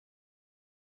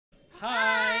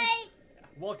Hi!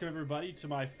 Welcome everybody to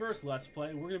my first Let's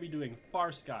Play. We're going to be doing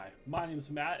FarSky. My name is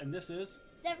Matt and this is...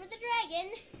 Zephyr the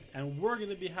Dragon. And we're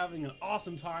going to be having an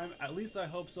awesome time. At least I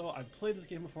hope so. I've played this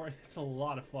game before and it's a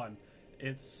lot of fun.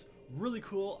 It's really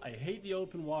cool. I hate the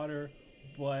open water,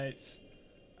 but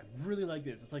I really like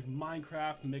this. It's like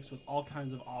Minecraft mixed with all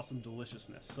kinds of awesome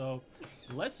deliciousness. So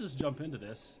let's just jump into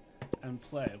this and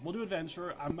play. We'll do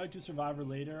Adventure. I might do Survivor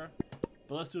later,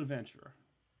 but let's do Adventure.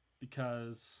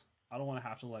 Because I don't want to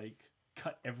have to like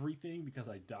cut everything because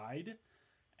I died,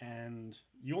 and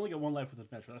you only get one life with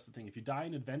Adventure. That's the thing. If you die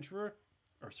in Adventurer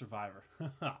or Survivor,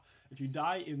 if you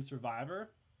die in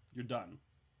Survivor, you're done.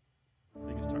 I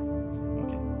think it's start.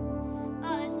 Okay.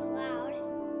 Oh, this is loud.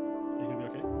 You gonna be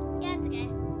okay? Yeah, it's okay.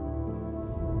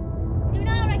 Do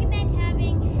not recommend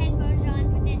having headphones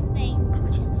on for this thing.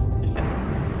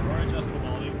 Yeah. Or adjust the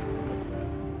volume.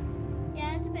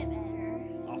 Yeah, it's a bit better.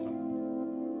 Awesome.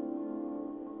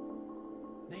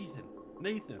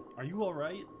 Nathan, are you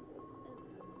alright? ...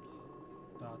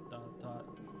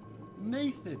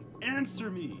 Nathan, answer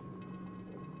me!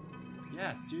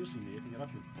 Yeah, seriously, Nathan, get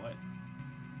off your butt.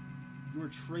 You were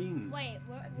trained Wait,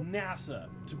 at NASA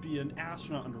to be an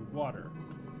astronaut underwater.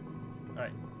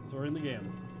 Alright, so we're in the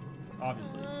game,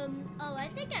 obviously. Oh, I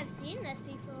think I've seen this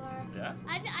before. Yeah?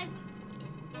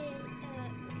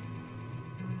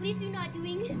 Please do not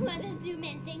doing one of the zoom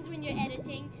in things when you're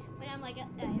editing. When I'm like, I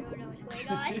don't know what's going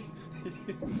on.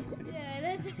 Yeah,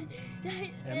 that's.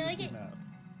 Let's see.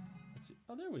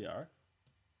 Oh, there we are.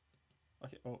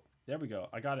 Okay. Oh, there we go.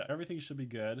 I got it. Everything should be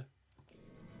good.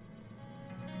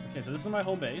 Okay, so this is my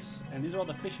home base, and these are all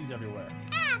the fishies everywhere.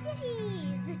 Ah,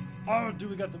 fishies! Oh,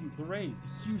 dude, we got the rays, the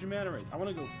huge manta rays. I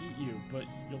want to go eat you, but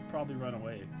you'll probably run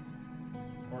away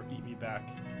or eat me back.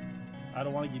 I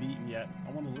don't want to get eaten yet.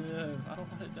 I want to live. I don't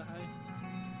want to die.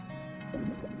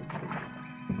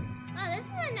 Oh, this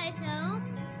is a nice home.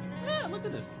 Yeah, look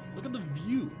at this. Look at the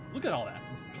view. Look at all that.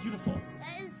 It's beautiful.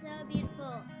 That is so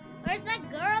beautiful. Where's that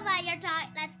girl that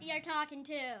you're talking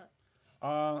to?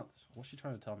 What's she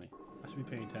trying to tell me? I should be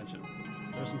paying attention.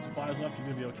 There's some supplies left. You're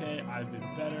gonna be okay. I've been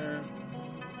better.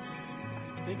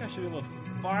 I think I should be able to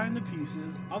find the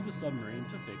pieces of the submarine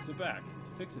to fix it back.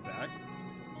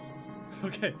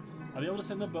 Okay. I'll be able to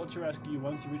send the boat to rescue you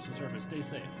once you reach the surface. Stay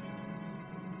safe.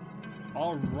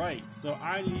 Alright, so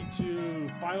I need to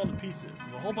find all the pieces.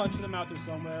 There's a whole bunch of them out there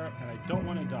somewhere, and I don't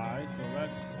want to die, so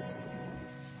let's...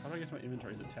 How do I get to my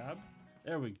inventory? Is it tab?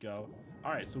 There we go.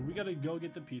 Alright, so we gotta go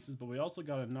get the pieces, but we also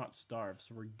gotta not starve,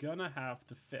 so we're gonna have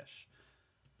to fish.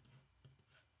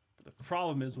 But the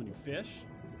problem is when you fish,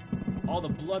 all the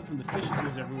blood from the fishes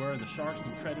goes everywhere, and the sharks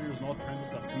and predators and all kinds of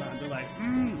stuff come out, and they're like,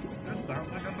 this sounds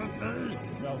like a buffet!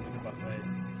 It smells like a buffet.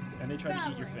 And they try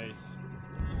to eat your face.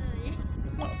 Yeah.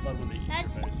 It's not fun when they eat your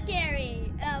face. That's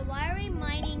scary. Why are we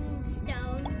mining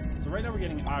stone? So right now we're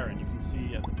getting iron, you can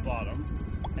see at the bottom.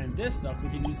 And this stuff we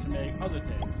can use to make other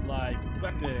things, like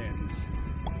weapons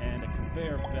and a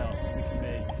conveyor belt, so we can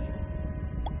make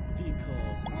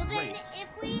vehicles and Well then, race. if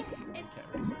we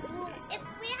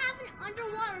have an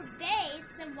underwater base,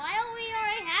 then why don't we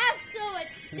already have so much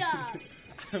stuff?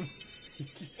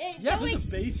 Yeah, if there's a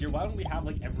base here, why don't we have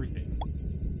like everything?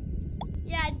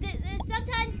 Yeah,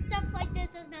 sometimes stuff like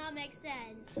this does not make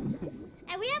sense.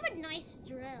 And we have a nice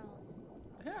drill.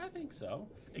 Yeah, I think so.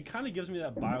 It kind of gives me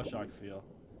that Bioshock feel.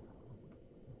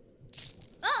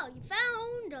 Oh, you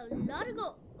found a lot of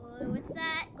gold. Oh, what's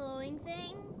that glowing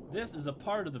thing? This is a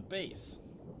part of the base.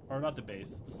 Or not the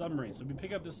base, the submarine. So we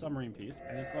pick up this submarine piece,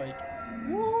 and it's like,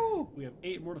 woo! We have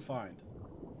 8 more to find.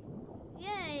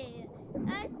 Yay.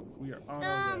 We are on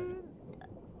our way.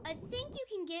 I think you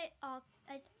can get, I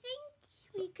think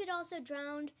we could also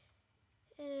drown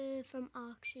from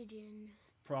oxygen.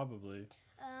 Probably.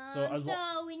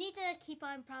 So we need to keep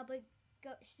on probably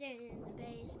staying in the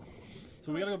base.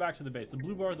 So we gotta go back to the base. The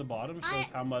blue bar at the bottom shows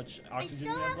how much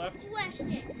oxygen we have left. I still have a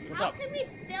question. What's How up? can we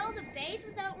build a base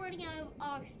without running out of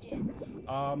oxygen?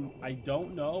 I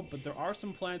don't know, but there are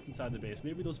some plants inside the base.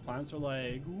 Maybe those plants are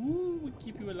like, woo, we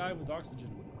keep you alive with oxygen.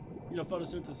 You know,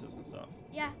 photosynthesis and stuff.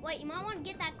 Yeah, wait, you might want to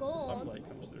get that gold. Sunlight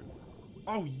comes through.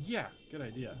 Oh yeah, good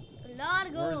idea. A lot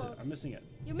of gold. Where is it? I'm missing it.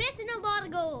 You're missing a lot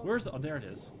of gold. Where's the... Oh, there it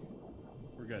is.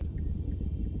 We're good.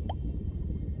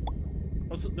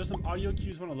 Oh, so there's some audio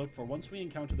cues we want to look for. Once we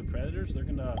encounter the predators, they're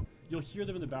gonna... You'll hear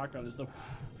them in the background. There's the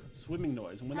swimming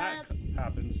noise. And when that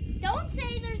happens... Don't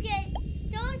say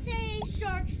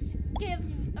sharks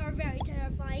are very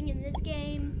terrifying in this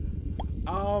game.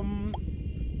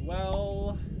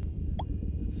 Well...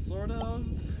 Sort of.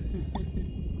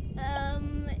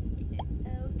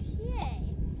 Okay.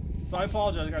 So I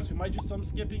apologize, guys. We might do some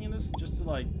skipping in this just to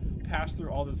like pass through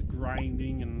all this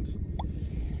grinding and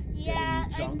Yeah,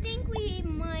 I junk. think we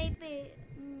might be.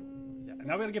 Yeah, and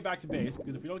now we gotta get back to base,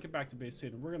 because if we don't get back to base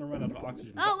soon, we're gonna run out of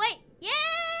oxygen. Oh wait! Yay!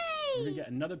 We're gonna get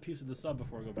another piece of the sub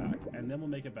before we go back, and then we'll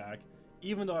make it back,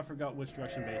 even though I forgot which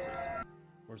direction base is.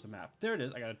 Where's the map? There it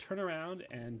is. I gotta turn around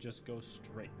and just go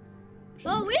straight.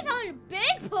 Oh, we found a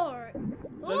big port!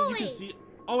 So as you can see,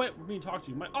 oh wait, we're being talked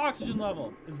to. My oxygen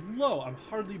level is low. I'm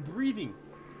hardly breathing.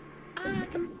 I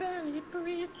can barely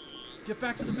breathe. Get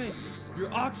back to the base.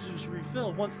 Your oxygen should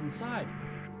refill once inside.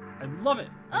 I love it.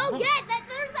 Oh yeah,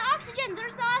 there's the oxygen.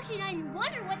 There's the oxygen. I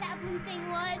wonder what that blue thing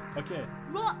was. Okay.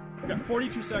 What? We got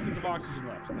 42 seconds of oxygen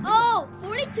left. Oh,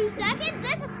 42 seconds?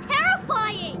 This is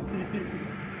terrifying.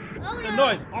 Oh no. The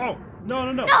noise. Oh,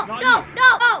 no. No, Not no,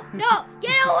 you. no.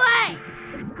 Get away.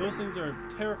 Those things are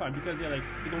terrifying because they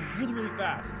go really, really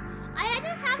fast. I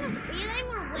just have a feeling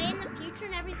we're way in the future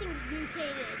and everything's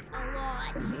mutated a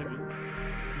lot. Maybe.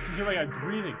 You can hear my guy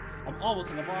breathing. I'm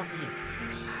almost out of oxygen.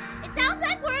 It sounds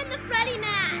like we're in the Freddy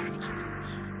mask.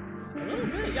 A little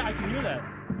bit, yeah, I can hear that.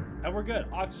 And we're good.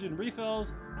 Oxygen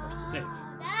refills are safe.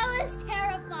 That was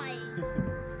terrifying.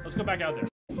 Let's go back out there.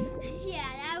 Yeah,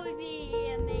 that would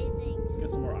be amazing. Let's get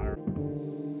some more iron.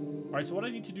 Alright, so what I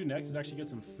need to do next is actually get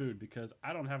some food because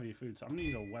I don't have any food, so I'm gonna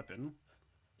need a weapon.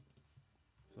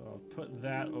 So I'll put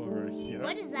that over here.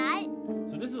 What is that?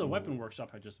 So this is a weapon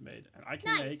workshop I just made, and I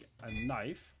can make a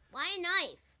knife. Why a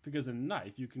knife? Because a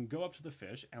knife, you can go up to the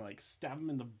fish and stab them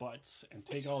in the butts and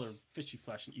take all their fishy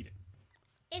flesh and eat it.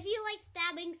 If you like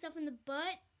stabbing stuff in the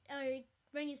butt or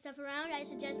bringing stuff around, I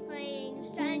suggest playing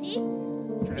Strategy.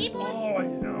 People, oh, I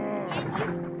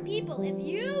know. If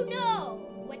you know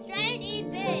what Strategy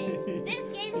is,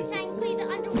 this game is technically the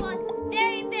underwater,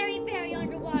 very, very, very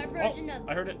underwater version of.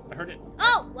 I heard it.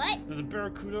 Oh, what? There's a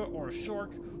barracuda or a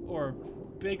shark or a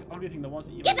big ugly thing that wants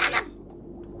to eat. Get back up!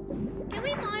 Can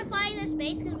we modify this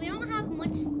base because we don't have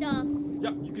much stuff?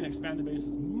 Yep, you can expand the base as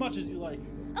much as you like.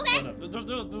 Okay. There's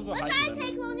a Let's try to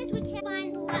take long as we can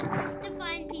find left to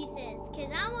find pieces,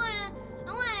 because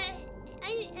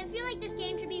I feel like this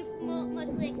game should be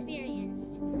mostly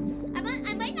experienced.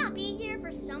 I might not be here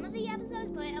for some of the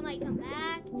episodes, but I might come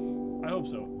back. I hope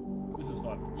so. This is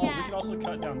fun. Yeah. Oh, we can also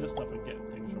cut down this stuff and get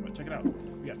things from it. Check it out.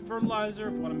 We got fertilizer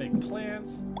if you want to make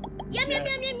plants. Yum, yum,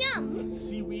 yum, yum, yum.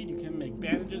 Seaweed, you can make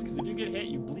bandages, because if you get hit,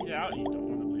 you bleed out, and you don't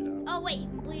want to bleed out. Oh, wait, you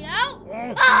can bleed out?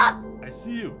 Oh, Ah! I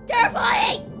see you.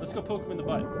 Terrifying! Let's go poke him in the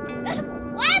butt.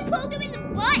 Why poke him in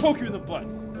the butt? Poke you in the butt.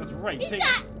 That's right. He's Take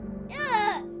got...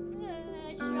 it.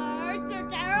 Sharks are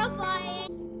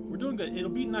terrifying. We're doing good. It'll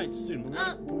be night soon,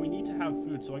 but we need to have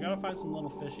food, so I gotta find some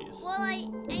little fishies. Well, I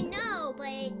know,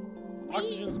 but...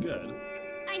 Oxygen's good.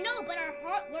 I know, but our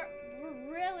heart, we're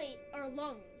really, our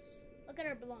lungs. Look at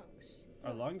our lungs.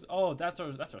 Our lungs? Oh, that's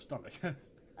our stomach.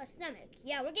 Our stomach.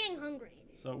 Yeah, we're getting hungry.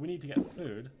 So we need to get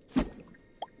food.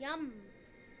 Yum.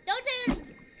 Don't say there's...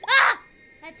 Ah!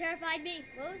 That terrified me.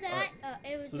 What was that?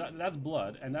 It was So just... that's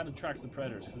blood, and that attracts the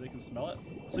predators because they can smell it.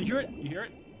 So you hear it? You hear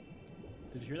it?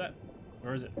 Did you hear that?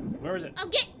 Where is it? Where is it? Oh,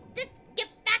 just get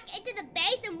back into the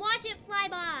base and watch it fly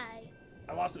by.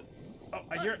 I lost it. Oh,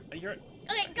 I hear it. I hear it.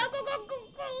 Okay, go.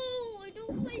 I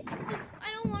don't like this.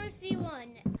 I don't want to see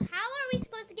one. How are we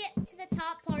supposed to get to the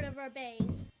top part of our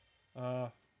base?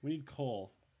 We need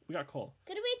coal. We got coal.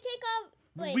 Could we take off...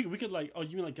 Wait. We could oh,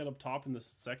 you mean get up top in the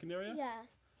second area? Yeah.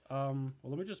 Well,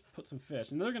 let me just put some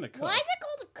fish, and they're gonna cook. Why is it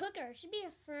called a cooker? It should be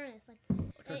a furnace,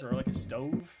 A cooker or a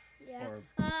stove? Yeah.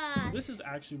 So this is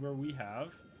actually where we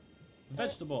have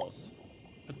vegetables,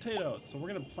 potatoes. So we're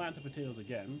gonna plant the potatoes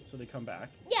again, so they come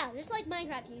back. Yeah, just like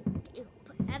Minecraft.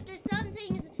 After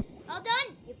something's all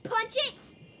done, you punch it.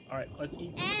 All right, let's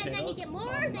eat some potatoes. And then you get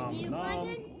more. Then you plant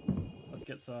it. Let's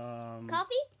get some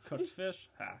coffee. Cooked fish.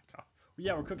 Coffee.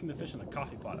 Yeah, we're cooking the fish in a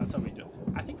coffee pot. That's how we do it.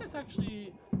 I think that's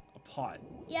actually a pot.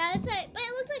 Yeah, that's right. But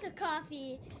it looks like a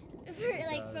coffee,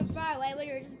 from far away when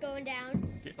you're just going down.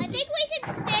 Okay, I think we should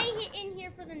stay in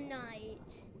here for the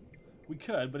night. We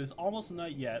could, but it's almost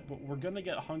night yet. But we're gonna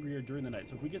get hungrier during the night.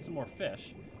 So if we get some more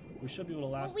fish, we should be able to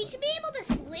last. Well, we should be able to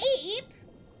sleep.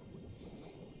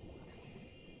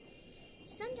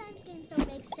 Sometimes games don't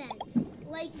make sense.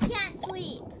 Like you can't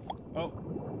sleep. Oh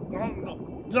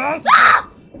no! Ah!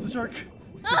 It's a shark.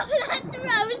 Oh,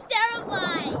 that was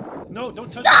terrifying. No,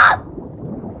 don't touch Stop! me.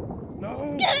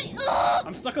 No. Oh!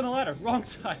 I'm stuck on the ladder. Wrong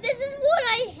side. This is what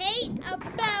I hate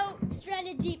about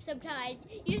Stranded Deep sometimes.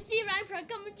 You see a round truck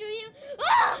coming through you.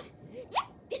 Ah!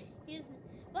 You just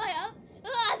fly up.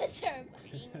 Ah, that's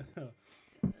terrifying.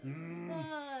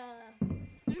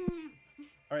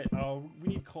 All right, we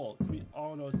need coal.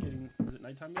 Oh no, it's getting. Is it night?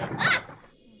 nighttime yet? Ah!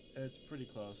 It's pretty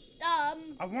close.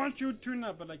 I want you,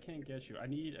 tuna, but I can't get you. I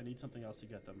need something else to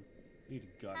get them. I need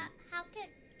a gun. How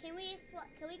can we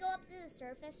go up to the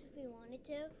surface if we wanted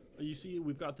to? You see,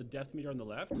 we've got the depth meter on the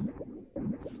left,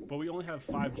 but we only have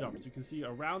 5 jumps. You can see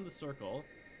around the circle,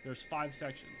 there's 5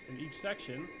 sections, and each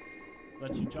section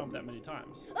lets you jump that many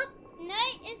times. Oh,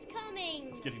 night is coming.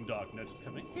 It's getting dark. Night is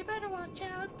coming. You better watch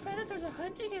out. Predators are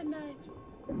hunting at night.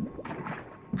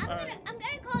 I'm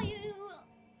gonna call you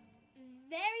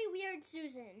Very Weird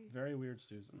Susan. Very Weird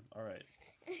Susan. All right.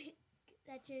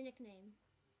 That's your nickname.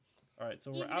 All right,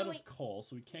 so we're out of coal,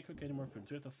 so we can't cook any more food.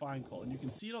 So we have to find coal, and you can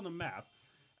see it on the map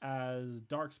as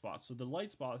dark spots. So the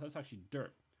light spots, that's actually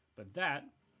dirt, but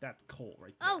that's coal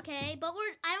right there. Okay, but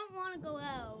I don't want to go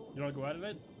out. You want to go out of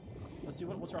it? Let's see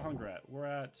what's our hunger at. We're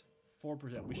at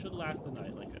 4%. We should last the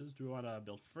night like this. Do we want to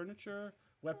build furniture,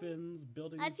 weapons,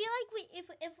 buildings? I feel like if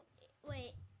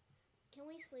wait, can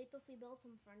we sleep if we build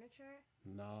some furniture?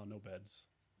 No beds.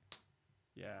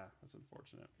 Yeah, that's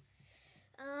unfortunate.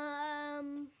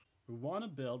 We want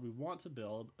to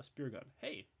build a spear gun.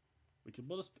 Hey, let's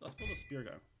build a spear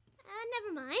gun.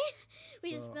 Never mind.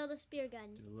 We just built a spear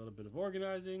gun. Do a little bit of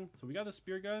organizing. So we got the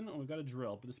spear gun and we've got a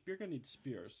drill, but the spear gun needs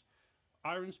spears.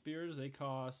 Iron spears, they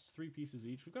cost 3 pieces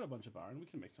each. We've got a bunch of iron. We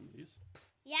can make some of these.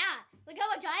 Yeah, look how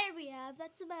much iron we have.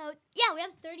 That's about, yeah, we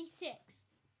have 36.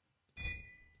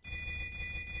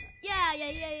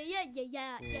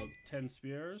 Yeah. Cool. 10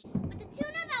 spears. But the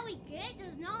tuna that we get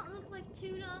does not look like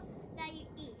tuna that you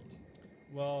eat.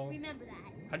 Well, remember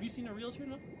that. Have you seen a real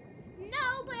tuna?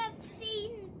 No, but I've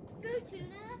seen food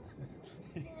tuna.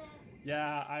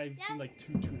 Yeah, I've seen like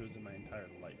 2 tunas in my entire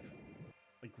life.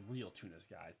 Like real tunas,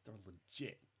 guys. They're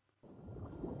legit.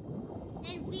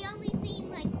 And we only seen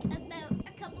like about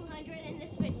a couple hundred in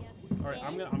this video. All right,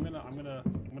 I'm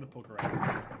gonna poke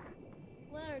around.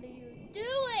 What are you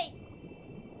doing?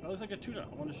 That looks like a tuna.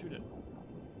 I want to shoot it.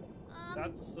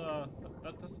 That's is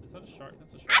that a shark?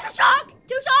 That's a shark. That's a shark!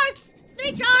 2 sharks!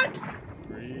 3 sharks!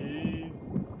 Breathe.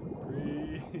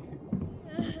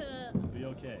 Be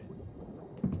okay.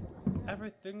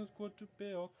 Everything's going to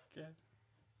be okay.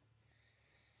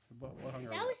 What hunger?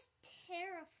 That was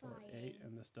terrifying. 8,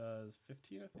 and this does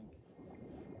 15, I think.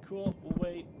 Cool. We'll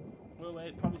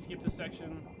wait. Probably skip this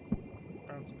section.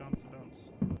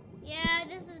 Bounce. Yeah,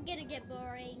 this is gonna get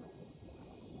boring.